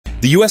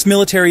The US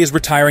military is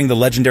retiring the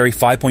legendary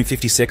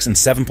 5.56 and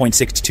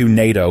 7.62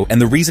 NATO, and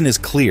the reason is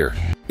clear.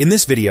 In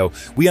this video,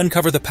 we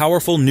uncover the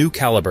powerful new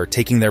caliber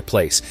taking their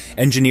place,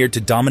 engineered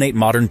to dominate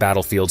modern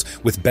battlefields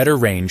with better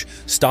range,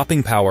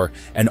 stopping power,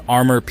 and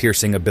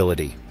armor-piercing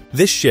ability.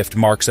 This shift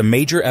marks a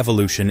major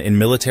evolution in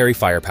military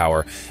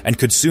firepower and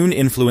could soon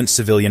influence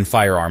civilian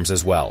firearms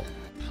as well.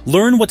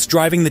 Learn what's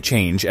driving the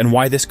change and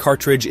why this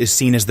cartridge is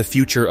seen as the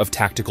future of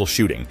tactical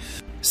shooting.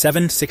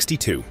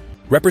 7.62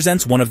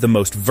 represents one of the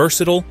most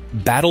versatile,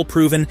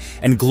 battle-proven,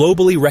 and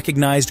globally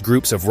recognized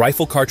groups of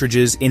rifle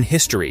cartridges in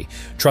history,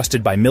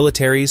 trusted by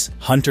militaries,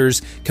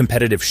 hunters,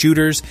 competitive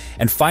shooters,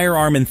 and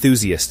firearm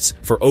enthusiasts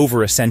for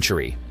over a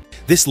century.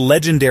 This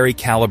legendary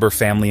caliber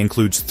family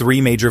includes three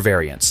major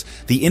variants: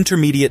 the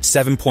intermediate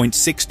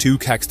 7.62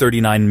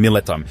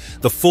 x39mm,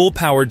 the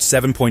full-powered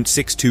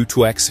 7.62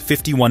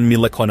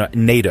 2x51mm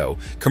NATO,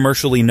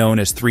 commercially known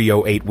as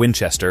 308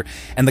 Winchester,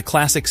 and the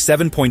classic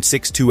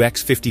 7.62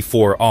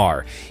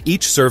 x54R,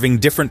 each serving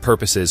different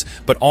purposes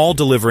but all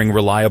delivering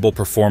reliable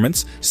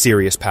performance,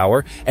 serious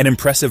power, and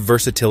impressive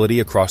versatility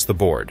across the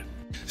board.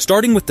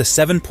 Starting with the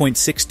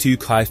 7.62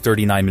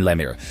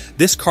 x39mm,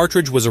 this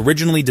cartridge was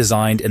originally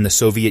designed in the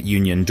Soviet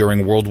Union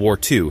during World War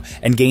II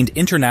and gained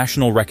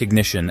international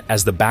recognition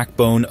as the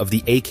backbone of the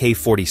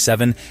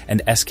AK-47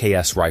 and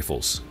SKS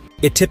rifles.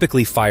 It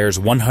typically fires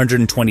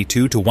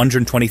 122 to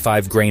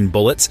 125 grain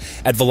bullets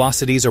at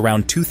velocities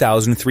around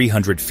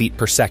 2,300 feet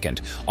per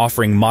second,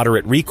 offering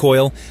moderate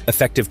recoil,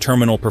 effective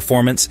terminal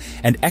performance,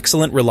 and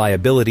excellent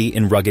reliability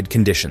in rugged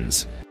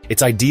conditions.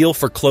 It's ideal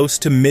for close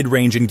to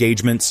mid-range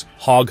engagements,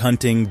 hog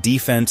hunting,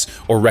 defense,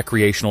 or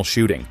recreational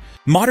shooting.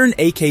 Modern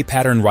AK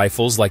pattern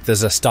rifles like the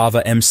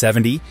Zastava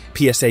M70,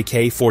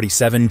 PSAK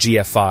 47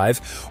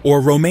 GF5,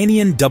 or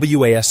Romanian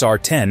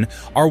WASR-10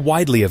 are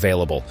widely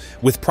available,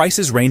 with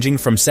prices ranging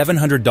from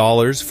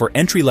 $700 for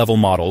entry-level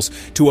models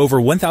to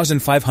over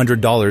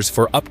 $1,500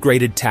 for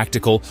upgraded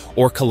tactical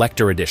or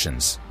collector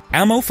editions.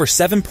 Ammo for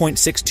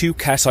 7.62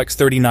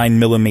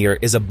 x39mm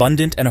is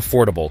abundant and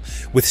affordable,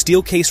 with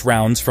steel case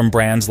rounds from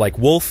brands like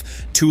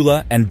Wolf,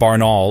 Tula, and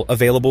Barnaul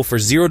available for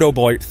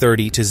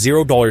 $0.30 to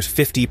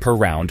 $0.50 per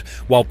round,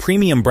 while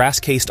premium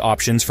brass-cased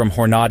options from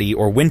Hornady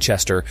or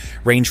Winchester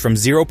range from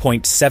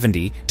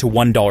 $0.70 to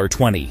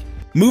 $1.20.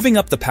 Moving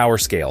up the power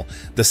scale,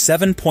 the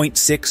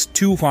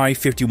 7.62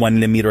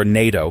 x51mm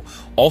NATO,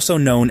 also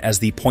known as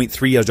the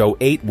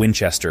 .308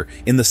 Winchester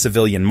in the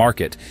civilian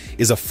market,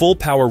 is a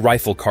full-power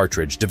rifle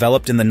cartridge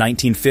developed in the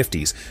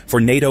 1950s for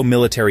NATO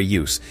military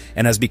use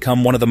and has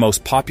become one of the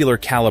most popular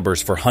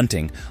calibers for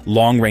hunting,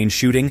 long-range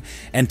shooting,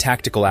 and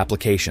tactical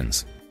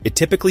applications. It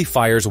typically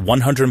fires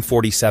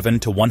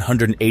 147 to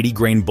 180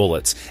 grain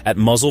bullets at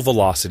muzzle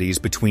velocities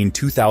between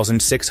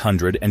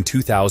 2,600 and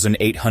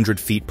 2,800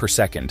 feet per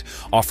second,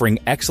 offering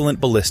excellent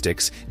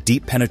ballistics,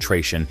 deep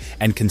penetration,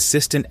 and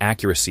consistent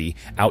accuracy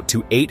out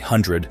to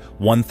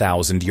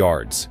 800-1,000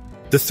 yards.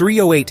 The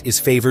 308 is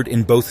favored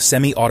in both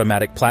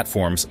semi-automatic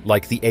platforms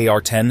like the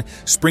AR-10,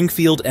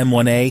 Springfield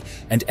M1A,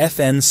 and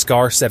FN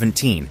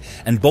SCAR-17,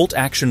 and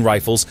bolt-action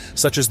rifles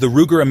such as the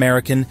Ruger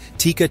American,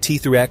 Tikka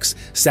T3X,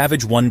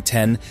 Savage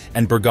 110,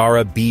 and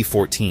Bergara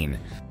B14.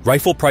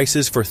 Rifle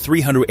prices for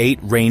 308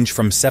 range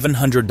from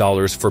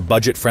 $700 for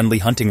budget-friendly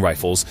hunting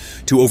rifles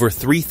to over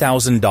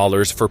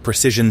 $3,000 for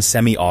precision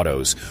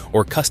semi-autos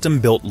or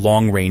custom-built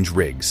long-range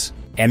rigs.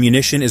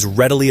 Ammunition is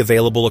readily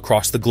available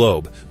across the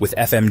globe, with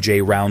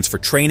FMJ rounds for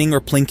training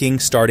or plinking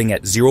starting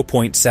at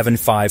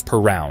 0.75 per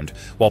round,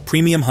 while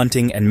premium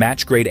hunting and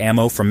match-grade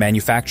ammo from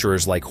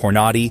manufacturers like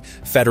Hornady,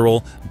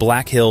 Federal,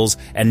 Black Hills,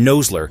 and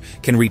Nosler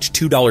can reach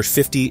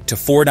 $2.50 to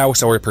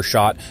 $4 per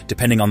shot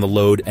depending on the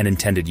load and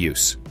intended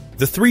use.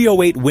 The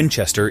 308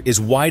 Winchester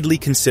is widely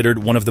considered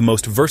one of the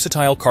most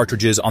versatile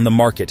cartridges on the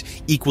market,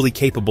 equally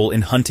capable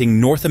in hunting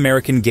North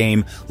American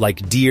game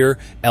like deer,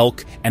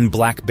 elk, and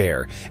black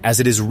bear, as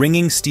it is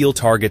ringing steel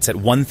targets at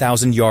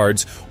 1,000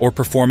 yards or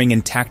performing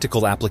in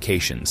tactical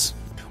applications.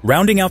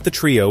 Rounding out the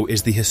trio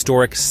is the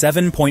historic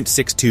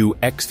 7.62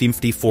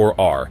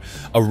 x54R,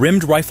 a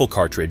rimmed rifle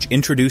cartridge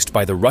introduced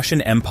by the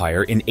Russian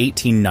Empire in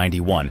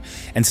 1891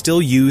 and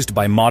still used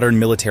by modern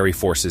military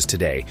forces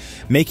today,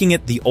 making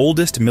it the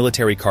oldest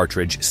military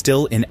cartridge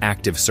still in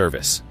active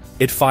service.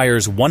 It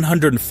fires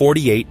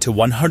 148 to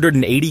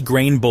 180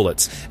 grain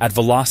bullets at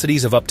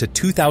velocities of up to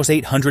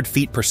 2,800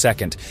 feet per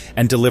second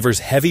and delivers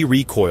heavy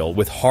recoil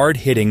with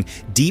hard-hitting,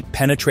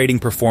 deep-penetrating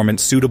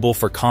performance suitable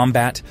for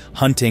combat,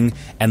 hunting,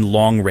 and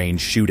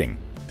long-range shooting.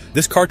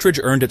 This cartridge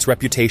earned its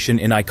reputation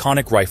in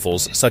iconic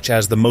rifles such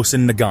as the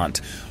Mosin Nagant,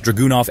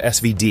 Dragunov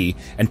SVD,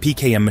 and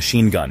PKM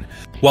machine gun.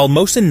 While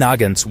Mosin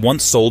Nagants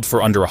once sold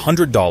for under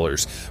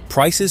 $100,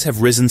 prices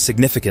have risen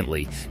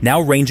significantly,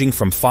 now ranging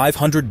from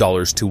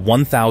 $500 to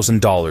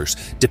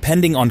 $1,000,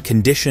 depending on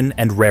condition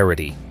and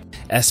rarity.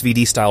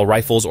 SVD-style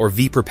rifles or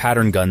Viper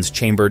pattern guns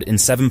chambered in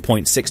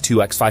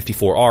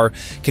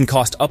 7.62x54R can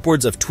cost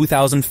upwards of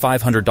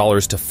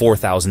 $2,500 to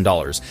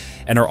 $4,000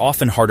 and are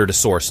often harder to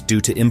source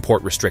due to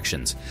import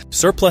restrictions.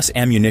 Surplus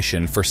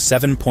ammunition for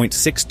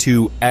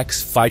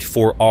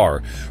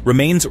 7.62x54R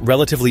remains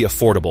relatively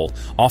affordable,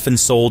 often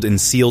sold in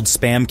sealed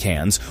spam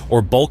cans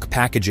or bulk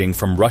packaging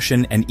from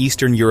Russian and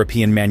Eastern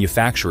European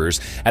manufacturers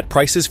at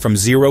prices from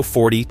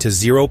 $0.40 to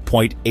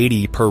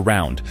 $0.80 per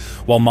round,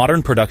 while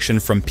modern production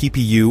from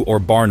PPU or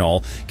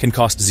Barnaul can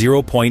cost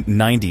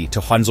 $0.90 to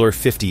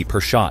 $1.50 per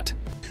shot.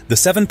 The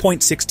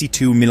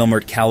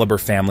 7.62mm caliber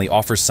family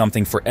offers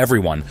something for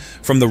everyone,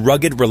 from the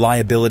rugged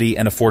reliability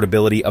and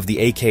affordability of the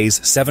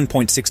AK's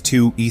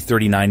 7.62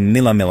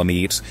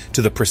 E39mm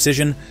to the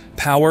precision,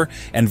 power,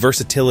 and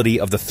versatility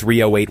of the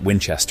 .308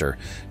 Winchester,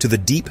 to the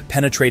deep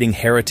penetrating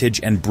heritage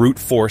and brute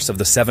force of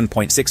the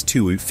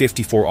 7.62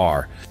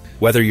 54R.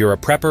 Whether you're a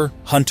prepper,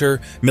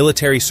 hunter,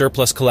 military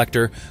surplus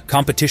collector,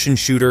 competition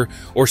shooter,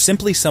 or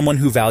simply someone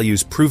who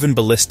values proven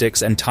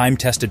ballistics and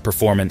time-tested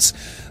performance,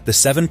 the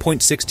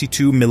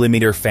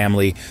 7.62mm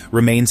family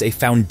remains a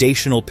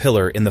foundational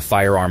pillar in the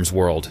firearms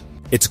world.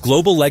 Its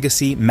global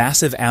legacy,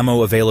 massive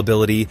ammo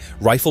availability,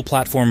 rifle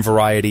platform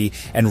variety,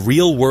 and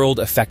real-world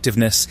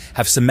effectiveness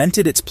have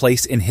cemented its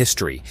place in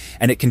history,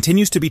 and it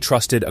continues to be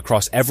trusted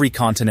across every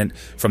continent,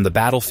 from the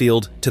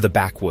battlefield to the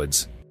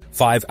backwoods.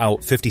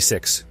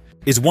 5.56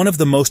 is one of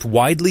the most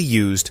widely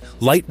used,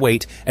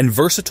 lightweight, and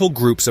versatile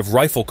groups of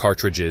rifle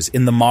cartridges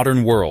in the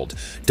modern world,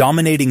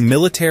 dominating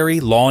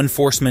military, law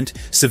enforcement,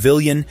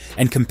 civilian,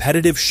 and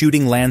competitive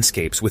shooting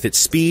landscapes with its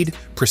speed,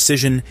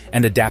 precision,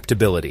 and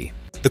adaptability.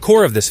 The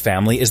core of this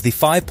family is the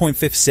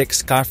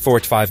 5.56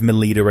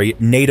 45mm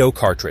NATO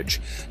cartridge,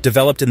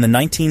 developed in the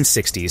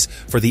 1960s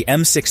for the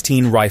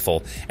M16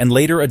 rifle and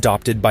later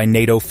adopted by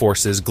NATO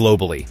forces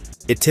globally.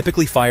 It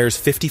typically fires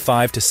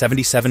 55 to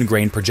 77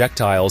 grain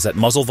projectiles at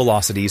muzzle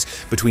velocities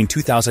between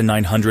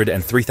 2,900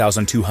 and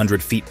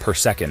 3,200 feet per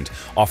second,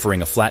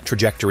 offering a flat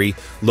trajectory,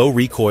 low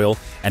recoil,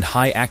 and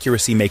high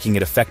accuracy, making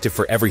it effective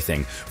for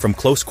everything from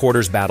close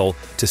quarters battle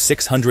to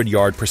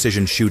 600-yard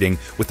precision shooting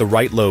with the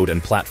right load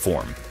and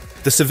platform.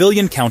 The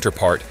civilian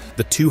counterpart,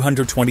 the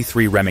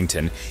 223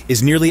 Remington,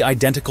 is nearly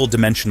identical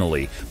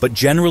dimensionally, but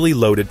generally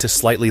loaded to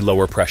slightly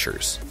lower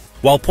pressures.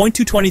 While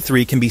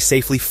 .223 can be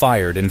safely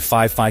fired in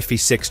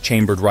 5.56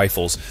 chambered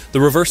rifles, the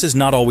reverse is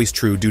not always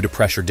true due to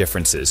pressure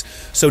differences,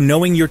 so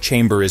knowing your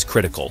chamber is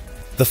critical.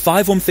 The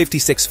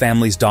 5.56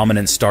 family's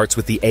dominance starts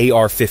with the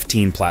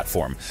AR-15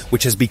 platform,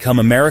 which has become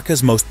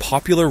America's most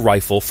popular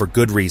rifle for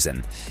good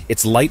reason.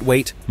 It's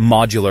lightweight,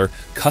 modular,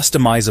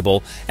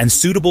 customizable, and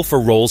suitable for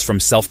roles from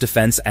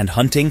self-defense and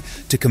hunting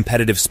to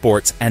competitive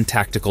sports and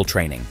tactical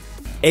training.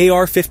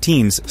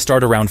 AR-15s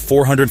start around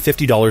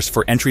 $450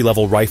 for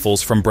entry-level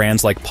rifles from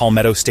brands like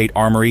Palmetto State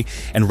Armory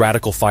and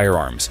Radical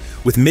Firearms,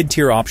 with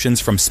mid-tier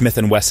options from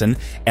Smith & Wesson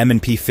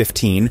M&P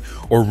 15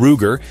 or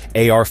Ruger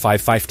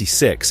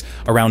AR-556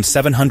 around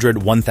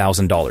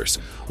 $701,000,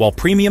 while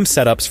premium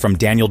setups from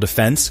Daniel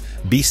Defense,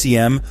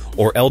 BCM,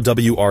 or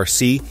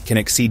LWRC can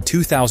exceed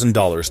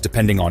 $2,000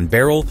 depending on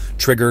barrel,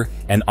 trigger,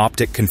 and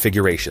optic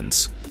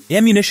configurations.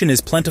 Ammunition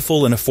is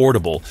plentiful and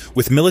affordable,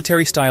 with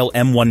military-style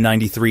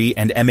M193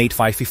 and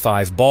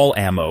M855 ball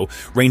ammo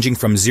ranging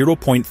from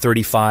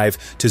 0.35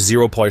 to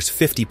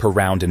 0.50 per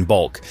round in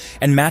bulk,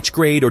 and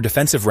match-grade or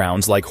defensive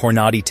rounds like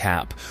Hornady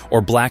TAP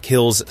or Black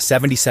Hills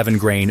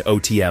 77-grain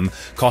OTM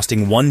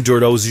costing $1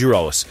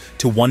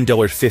 to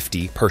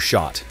 $1.50 per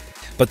shot.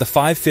 But the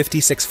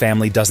 5.56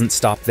 family doesn't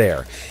stop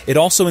there. It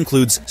also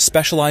includes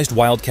specialized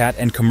Wildcat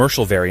and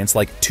commercial variants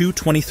like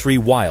 223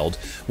 Wild,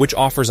 which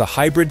offers a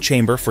hybrid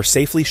chamber for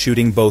safely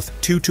shooting both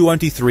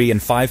 223 and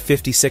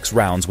 5.56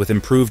 rounds with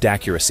improved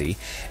accuracy,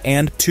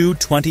 and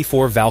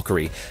 224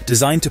 Valkyrie,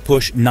 designed to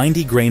push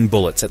 90-grain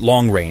bullets at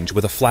long range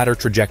with a flatter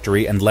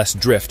trajectory and less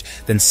drift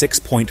than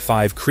 6.5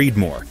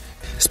 Creedmoor,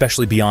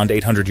 especially beyond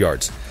 800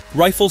 yards.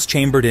 Rifles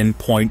chambered in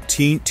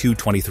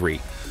 .223.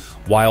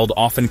 Wild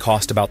often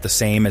cost about the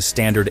same as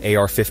standard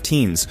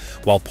AR-15s,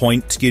 while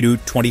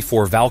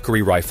 .24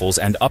 Valkyrie rifles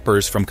and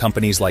uppers from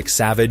companies like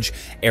Savage,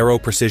 Aero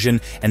Precision,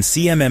 and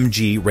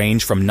CMMG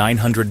range from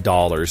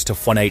 $900 to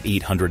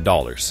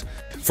 $1,800.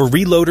 For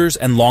reloaders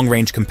and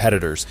long-range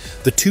competitors,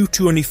 the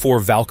 224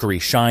 Valkyrie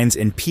shines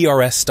in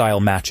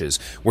PRS-style matches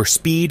where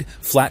speed,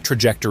 flat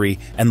trajectory,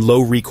 and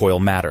low recoil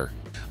matter.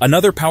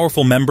 Another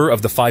powerful member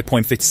of the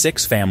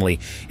 5.56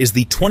 family is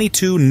the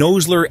 22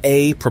 Nosler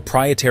A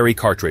proprietary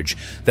cartridge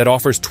that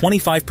offers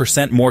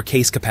 25% more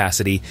case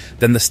capacity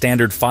than the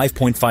standard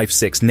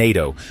 5.56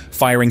 NATO,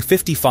 firing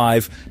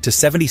 55 to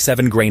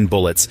 77 grain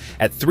bullets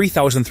at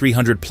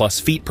 3,300 plus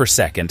feet per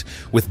second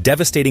with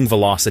devastating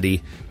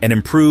velocity and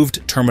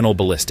improved terminal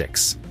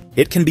ballistics.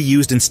 It can be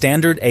used in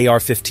standard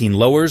AR-15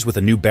 lowers with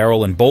a new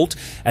barrel and bolt,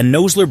 and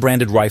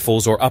Nosler-branded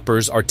rifles or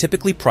uppers are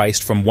typically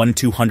priced from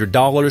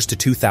 $1,200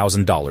 to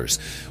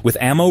 $2,000, with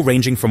ammo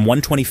ranging from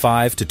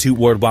 $125 to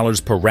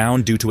 $200 per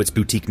round due to its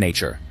boutique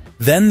nature.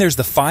 Then there's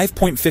the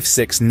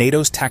 5.56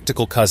 NATO's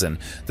tactical cousin,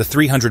 the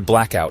 300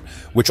 Blackout,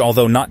 which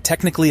although not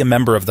technically a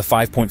member of the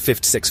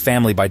 5.56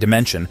 family by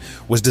dimension,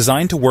 was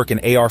designed to work in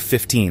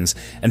AR-15s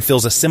and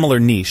fills a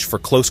similar niche for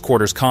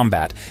close-quarters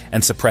combat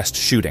and suppressed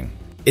shooting.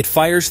 It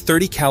fires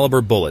 30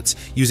 caliber bullets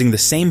using the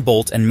same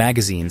bolt and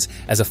magazines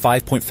as a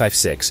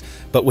 5.56,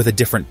 but with a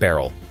different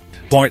barrel.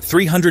 Blunt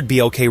 300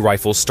 BOK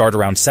rifles start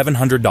around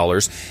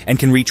 $700 and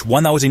can reach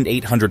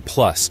 $1,800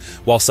 plus,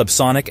 while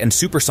subsonic and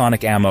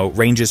supersonic ammo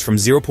ranges from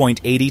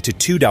 $0.80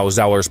 to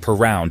 $2 per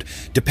round,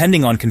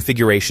 depending on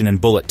configuration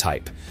and bullet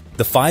type.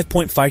 The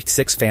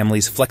 5.56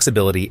 family's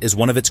flexibility is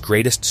one of its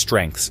greatest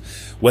strengths.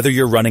 Whether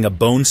you're running a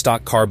bone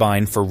stock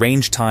carbine for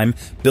range time,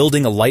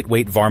 building a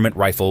lightweight varmint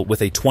rifle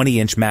with a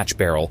 20-inch match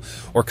barrel,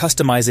 or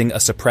customizing a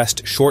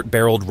suppressed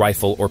short-barreled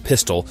rifle or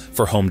pistol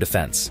for home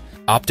defense.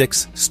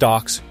 Optics,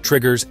 stocks,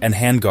 triggers, and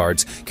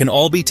handguards can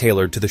all be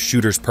tailored to the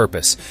shooter's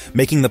purpose,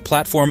 making the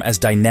platform as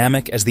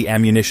dynamic as the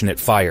ammunition it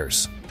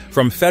fires.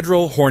 From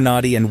Federal,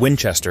 Hornady, and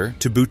Winchester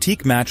to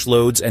boutique match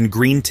loads and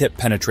green tip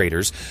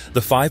penetrators,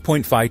 the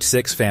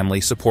 5.56 family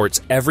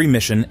supports every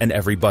mission and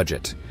every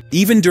budget.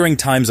 Even during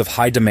times of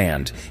high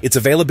demand, its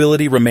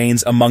availability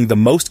remains among the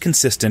most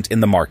consistent in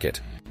the market.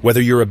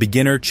 Whether you're a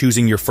beginner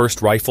choosing your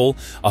first rifle,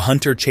 a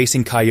hunter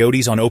chasing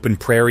coyotes on open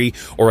prairie,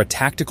 or a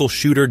tactical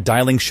shooter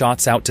dialing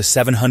shots out to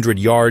 700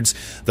 yards,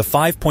 the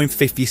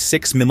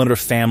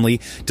 5.56mm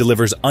family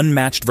delivers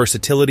unmatched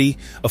versatility,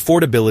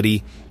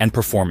 affordability, and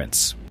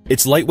performance.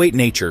 Its lightweight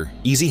nature,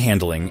 easy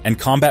handling, and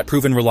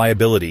combat-proven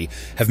reliability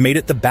have made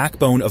it the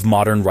backbone of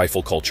modern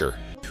rifle culture.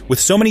 With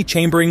so many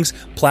chamberings,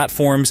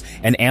 platforms,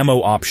 and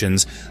ammo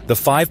options, the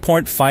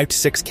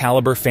 5.56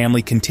 caliber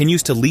family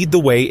continues to lead the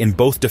way in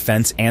both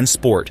defense and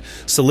sport,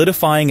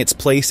 solidifying its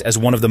place as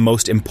one of the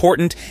most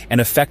important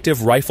and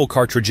effective rifle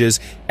cartridges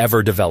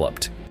ever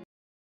developed.